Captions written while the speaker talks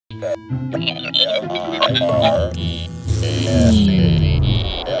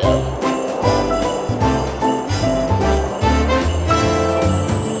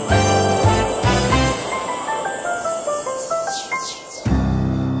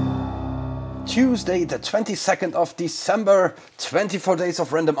Tuesday, the 22nd of December, 24 days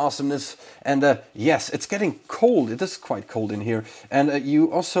of random awesomeness. And yes, it's getting cold. It is quite cold in here. And you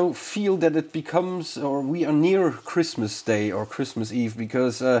also feel that it becomes, or we are near Christmas Day or Christmas Eve,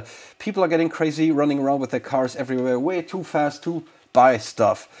 because people are getting crazy, running around with their cars everywhere way too fast to buy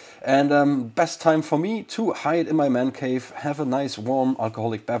stuff. And best time for me to hide in my man cave, have a nice warm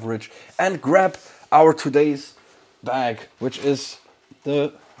alcoholic beverage, and grab our today's bag, which is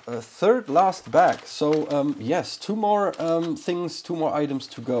the third last bag. So yes, two more things, two more items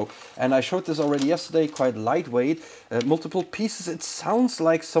to go. And I showed this already yesterday, quite lightweight, multiple pieces. It sounds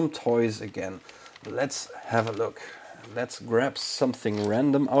like some toys again. Let's have a look. Let's grab something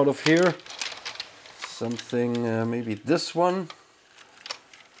random out of here. Something, maybe this one.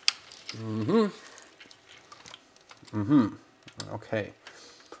 Okay.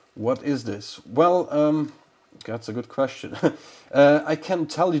 What is this? Well, that's a good question. I can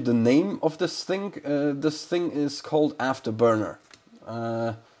tell you the name of this thing. This thing is called Afterburner.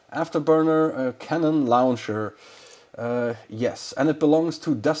 Afterburner Cannon Launcher. Yes, and it belongs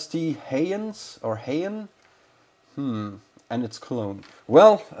to Dusty Haynes or Hayen. And it's cologne.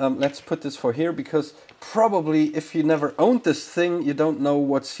 Well, let's put this for here, because probably if you never owned this thing, you don't know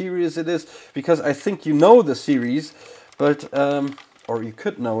what series it is. Because I think you know the series, but or you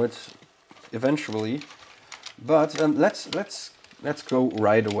could know it eventually. But let's go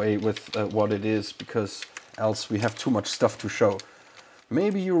right away with what it is, because else we have too much stuff to show.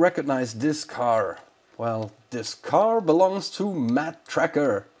 Maybe you recognize this car. Well, this car belongs to Matt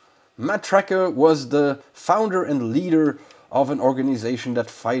Tracker. Matt Tracker was the founder and leader of an organization that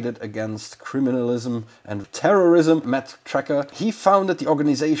fought against criminalism and terrorism. Matt Tracker, he founded the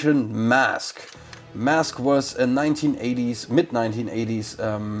organization M.A.S.K. M.A.S.K was a 1980s, mid-1980s,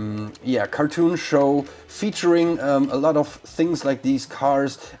 yeah, cartoon show featuring a lot of things like these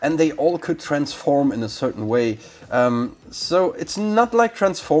cars, and they all could transform in a certain way. So it's not like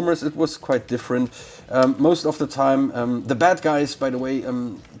Transformers, it was quite different. Most of the time, the bad guys, by the way,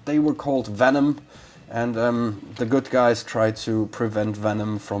 they were called V.E.N.O.M, and the good guys tried to prevent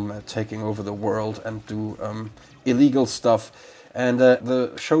Venom from taking over the world and do illegal stuff. And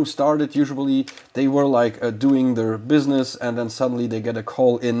the show started, usually they were like doing their business, and then suddenly they get a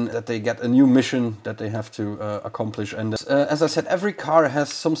call in that they get a new mission that they have to accomplish. And as I said, every car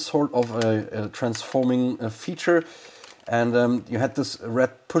has some sort of a transforming feature. And you had this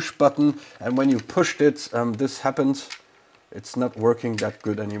red push button, and when you pushed it, this happened. It's not working that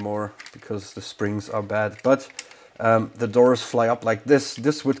good anymore because the springs are bad. But the doors fly up like this.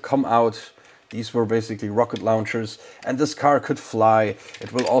 This would come out. These were basically rocket launchers, and this car could fly.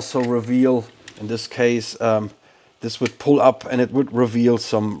 It will also reveal, in this case, this would pull up and it would reveal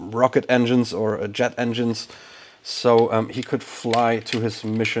some rocket engines or jet engines. So he could fly to his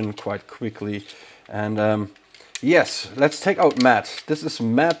mission quite quickly. And yes, let's take out Matt. This is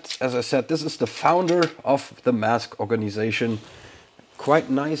Matt, as I said, this is the founder of the M.A.S.K organization. Quite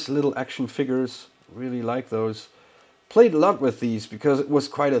nice little action figures, really like those. Played a lot with these because it was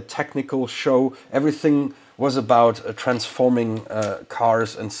quite a technical show. Everything was about transforming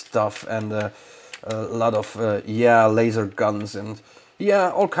cars and stuff, and a lot of yeah, laser guns and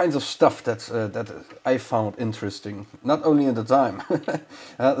yeah, all kinds of stuff that I found interesting. Not only at the time.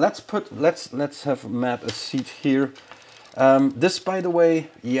 Let's have Matt a seat here. This, by the way,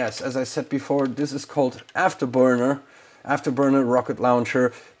 yes, as I said before, this is called Afterburner rocket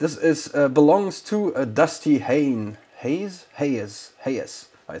launcher. This is belongs to Dusty Hayes,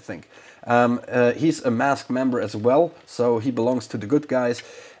 I think. He's a M.A.S.K member as well, so he belongs to the good guys.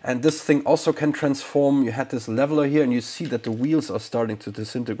 And this thing also can transform. You had this leveler here, and you see that the wheels are starting to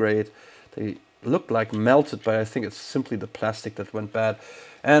disintegrate. They look like melted, but I think it's simply the plastic that went bad.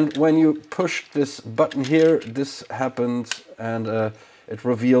 And when you push this button here, this happened, and it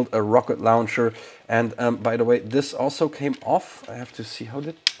revealed a rocket launcher. And by the way, this also came off. I have to see how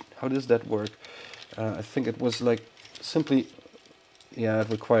does that work. I think it was like simply, yeah, it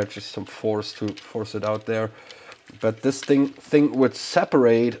required just some force to force it out there. But this thing would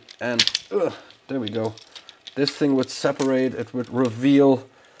separate, and there we go. This thing would separate. It would reveal.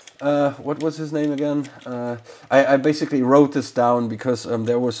 What was his name again? I basically wrote this down because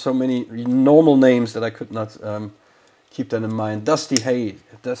there were so many normal names that I could not keep that in mind. Dusty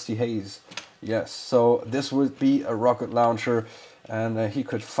Hayes. Yes. So this would be a rocket launcher, and he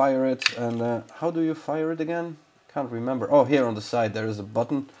could fire it. And how do you fire it again? Can't remember. Oh, here on the side there is a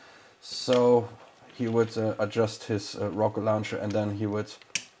button. So he would adjust his rocket launcher, and then he would...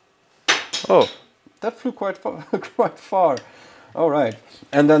 Oh, that flew quite far. Quite far. All right.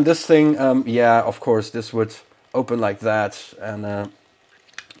 And then this thing, yeah, of course, this would open like that, and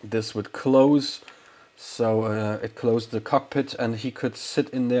this would close. So it closed the cockpit, and he could sit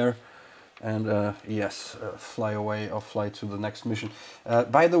in there and yes, fly away or fly to the next mission.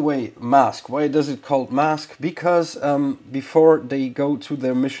 By the way, M.A.S.K. Why does it called M.A.S.K? Because before they go to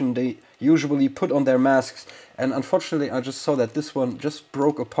their mission, they usually put on their masks. And unfortunately, I just saw that this one just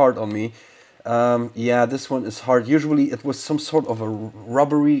broke apart on me. Yeah, this one is hard. Usually it was some sort of a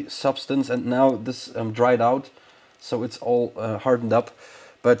rubbery substance, and now this dried out, so it's all hardened up.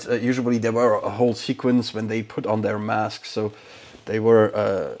 But usually there were a whole sequence when they put on their masks, so they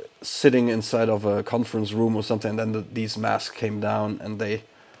were sitting inside of a conference room or something, and then these masks came down, and they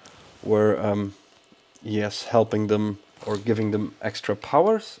were, yes, helping them or giving them extra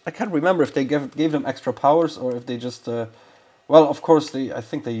powers. I can't remember if they gave them extra powers or if they just... well, of course, I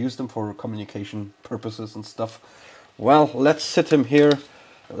think they used them for communication purposes and stuff. Well, let's sit him here.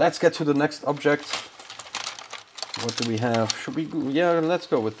 Let's get to the next object. What do we have? Should we... Yeah, let's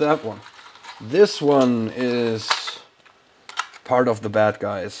go with that one. This one is part of the bad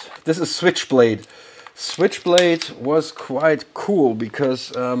guys. This is Switchblade. Switchblade was quite cool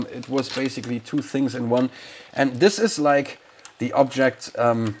because it was basically two things in one. And this is like the object...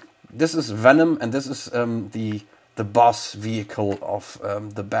 this is V.E.N.O.M, and this is the boss vehicle of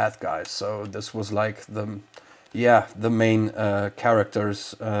the bad guys. So this was like the main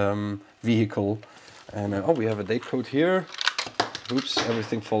character's vehicle. And oh, we have a date code here. Oops,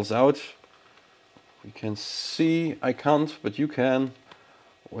 everything falls out. We can see, I can't, but you can,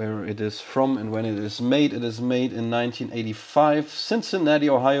 where it is from and when it is made. It is made in 1985, Cincinnati,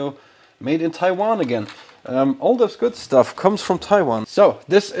 Ohio, made in Taiwan again. All this good stuff comes from Taiwan. So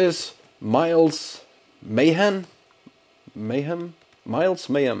this is Miles Mayhem. Miles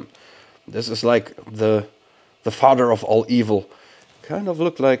Mayhem. This is like the father of all evil. Kind of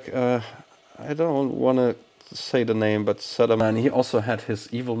looked like, I don't want to say the name, but Saddam. And he also had his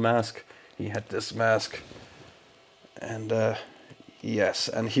evil mask. He had this mask, and yes,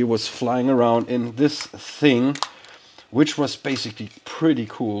 and he was flying around in this thing, which was basically pretty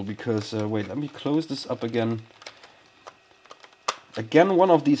cool because, wait, let me close this up again. Again,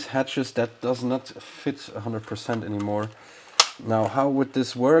 one of these hatches that does not fit 100% anymore. Now, how would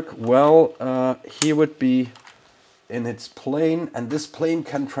this work? Well, he would be in its plane, and this plane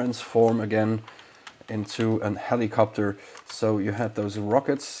can transform again into a helicopter. So you had those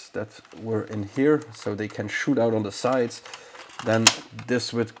rockets that were in here, so they can shoot out on the sides. Then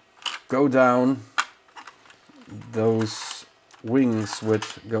this would go down. Those wings would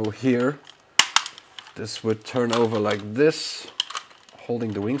go here. This would turn over like this,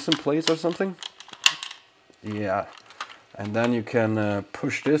 holding the wings in place or something. Yeah. And then you can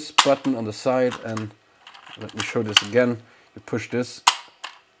push this button on the side, and let me show this again. You push this,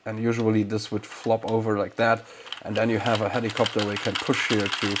 and usually this would flop over like that, and then you have a helicopter where you can push here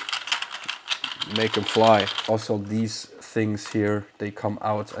to make them fly. Also, these things here, they come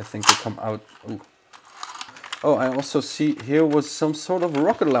out. I think they come out. Ooh. Oh, I also see here was some sort of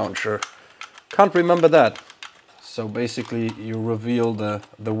rocket launcher. Can't remember that. So basically you reveal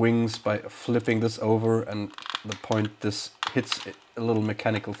the wings by flipping this over, and the point this hits a little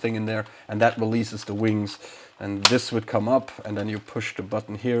mechanical thing in there, and that releases the wings, and this would come up, and then you push the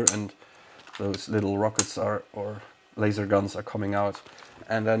button here, and those little rockets or laser guns are coming out,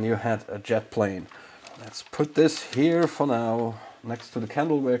 and then you had a jet plane. Let's put this here for now, next to the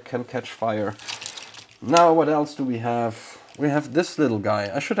candle where it can catch fire. Now what else do we have? We have this little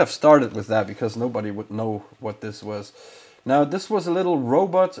guy. I should have started with that because nobody would know what this was. Now this was a little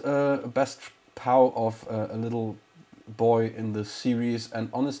robot, best pal of a little boy in the series, and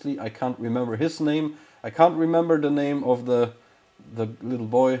honestly I can't remember his name. I can't remember the name of the little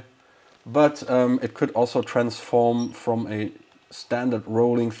boy, but it could also transform from a standard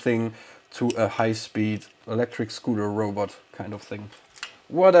rolling thing to a high-speed electric scooter robot kind of thing.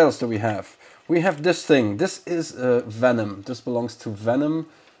 What else do we have? We have this thing. This is V.E.N.O.M. This belongs to V.E.N.O.M,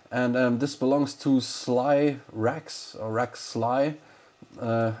 and this belongs to Sly Rex, or Rex Sly.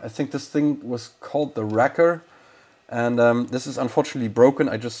 I think this thing was called the Wrecker, and this is unfortunately broken.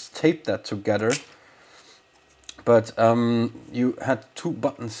 I just taped that together. But you had two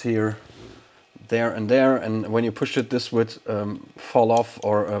buttons here, there, and when you push it, this would fall off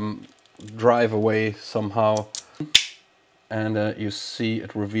or drive away somehow. And you see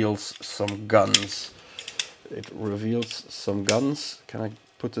it reveals some guns. It reveals some guns. Can I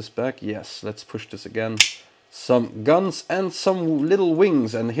put this back? Yes, let's push this again. some guns and some little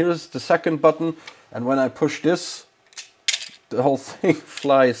wings. And here's the second button, and when I push this, the whole thing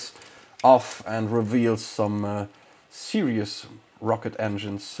flies off and reveals some serious rocket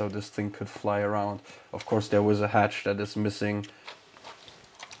engines, so this thing could fly around. Of course, there was a hatch that is missing.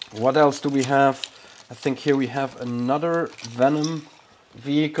 What else do we have? I think here we have another Venom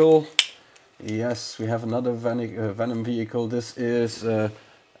vehicle. Yes, we have another Venom vehicle. This is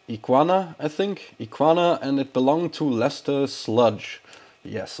Iguana, I think. Iguana, and it belonged to Lester Sludge.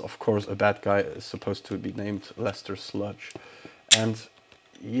 Yes, of course, a bad guy is supposed to be named Lester Sludge. And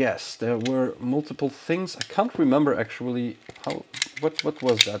yes, there were multiple things. I can't remember actually what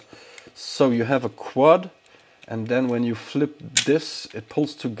was that. So you have a quad, and then when you flip this, it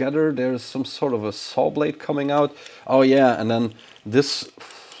pulls together. There's some sort of a saw blade coming out. Oh yeah, and then this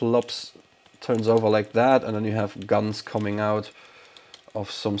flops, turns over like that, and then you have guns coming out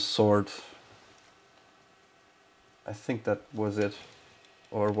of some sort. I think that was it,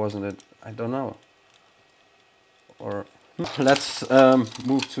 or wasn't it? I don't know. Or let's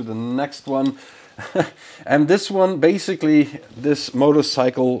move to the next one. And this one, basically, this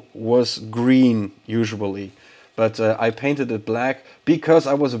motorcycle was green usually, but I painted it black because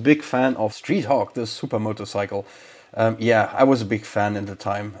I was a big fan of Street Hawk, this super motorcycle. Yeah, I was a big fan in the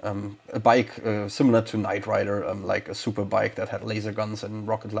time. A bike similar to Knight Rider, like a super bike that had laser guns and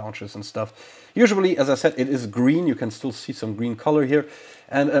rocket launchers and stuff. Usually, as I said, it is green. You can still see some green color here.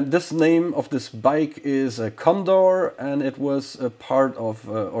 And this name of this bike is Condor, and it was a part of,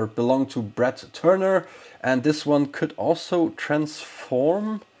 or belonged to Brett Turner. And this one could also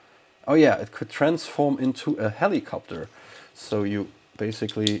transform. Oh yeah, it could transform into a helicopter. So you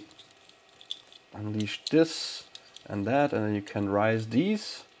basically unleash this and that, and then you can rise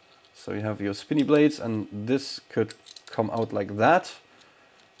these. So you have your spinny blades, and this could come out like that.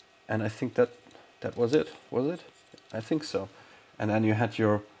 And I think that was it. Was it? I think so. And then you had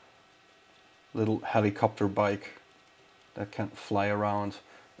your little helicopter bike that can fly around.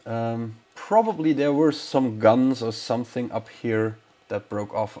 Probably there were some guns or something up here that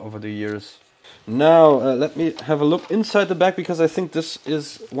broke off over the years. Now let me have a look inside the bag, because I think this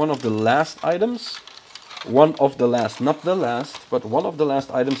is one of the last items. One of the last, not the last, but one of the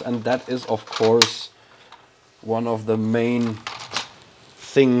last items, and that is of course one of the main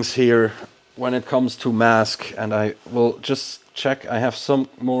things here when it comes to M.A.S.K. And I will just check. I have some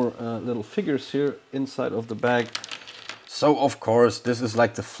more little figures here inside of the bag. So of course this is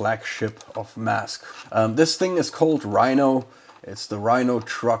like the flagship of M.A.S.K. This thing is called Rhino. It's the Rhino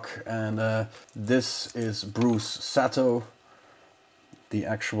truck, and this is Bruce Sato, the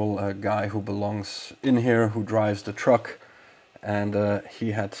actual guy who belongs in here, who drives the truck. And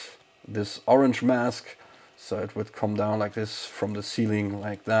he had this orange mask, so it would come down like this from the ceiling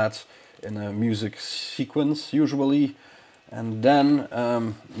like that in a music sequence usually. And then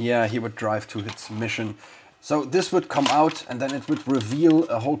yeah, he would drive to his mission. So this would come out, and then it would reveal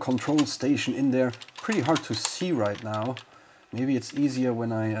a whole control station in there. Pretty hard to see right now. Maybe it's easier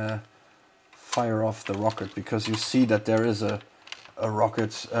when I fire off the rocket, because you see that there is a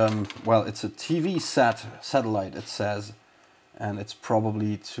rocket. Well, it's a TV satellite, it says, and it's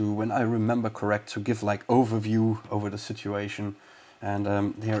probably to, when I remember correct, to give like overview over the situation. And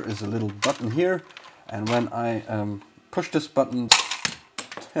there is a little button here, and when I push this button,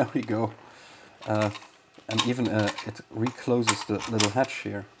 there we go, and even it recloses the little hatch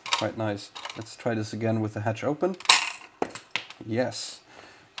here. Quite nice. Let's try this again with the hatch open. Yes,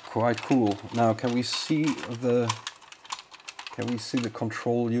 quite cool. Now can we see the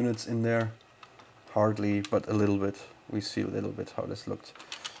control units in there? Hardly, but a little bit. We see a little bit how this looked.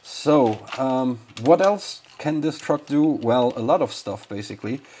 So what else can this truck do? Well, a lot of stuff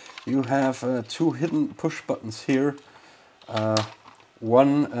basically. You have two hidden push buttons here.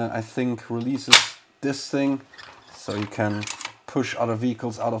 One I think releases this thing, so you can push other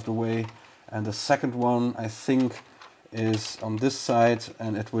vehicles out of the way, and the second one I think is on this side,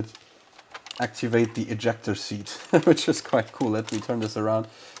 and it would activate the ejector seat, which is quite cool. Let me turn this around.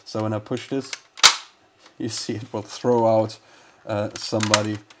 So when I push this, you see it will throw out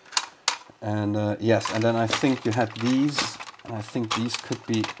somebody. And yes, and then I think you had these, and I think these could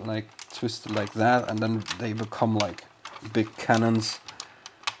be like twisted like that, and then they become like big cannons.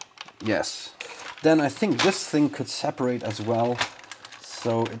 Yes. Then I think this thing could separate as well.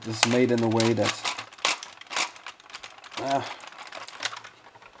 So it is made in a way that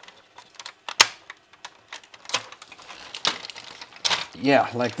yeah,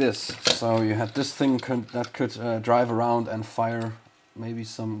 like this. So you had this thing that could drive around and fire maybe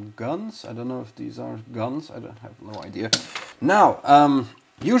some guns. I don't know if these are guns. I don't have no idea. Now,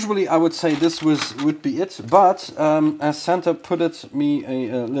 Usually I would say this would be it, but as Santa put it me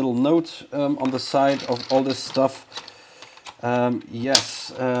a little note on the side of all this stuff,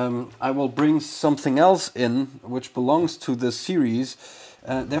 yes, I will bring something else in which belongs to this series,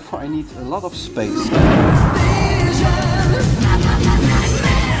 therefore I need a lot of space.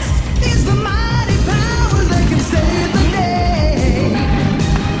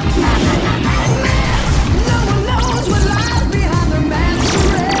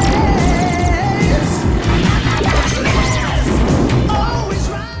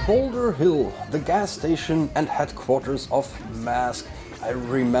 Hill, the gas station and headquarters of M.A.S.K. I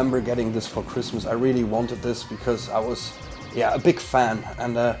remember getting this for Christmas. I really wanted this because I was, yeah, a big fan,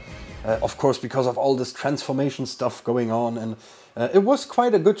 and of course because of all this transformation stuff going on, and it was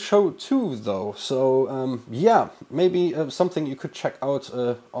quite a good show too, though. So yeah, maybe something you could check out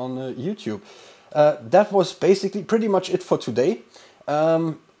on YouTube. That was basically pretty much it for today.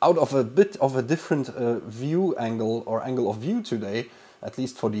 Out of a bit of a different view angle or angle of view today, at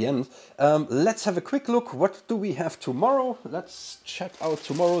least for the end. Let's have a quick look. What do we have tomorrow? Let's check out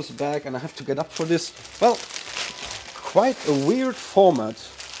tomorrow's bag, and I have to get up for this. Well, quite a weird format.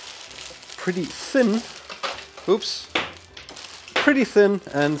 Pretty thin. Oops. Pretty thin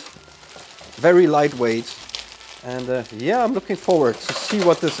and very lightweight. And yeah, I'm looking forward to see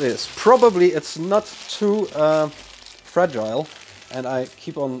what this is. Probably it's not too fragile, and I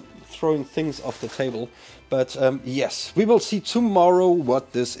keep on throwing things off the table. But yes, we will see tomorrow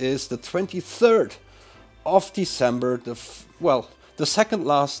what this is, the 23rd of December, the second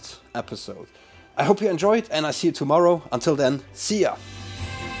last episode. I hope you enjoyed, and I see you tomorrow. Until then, see ya!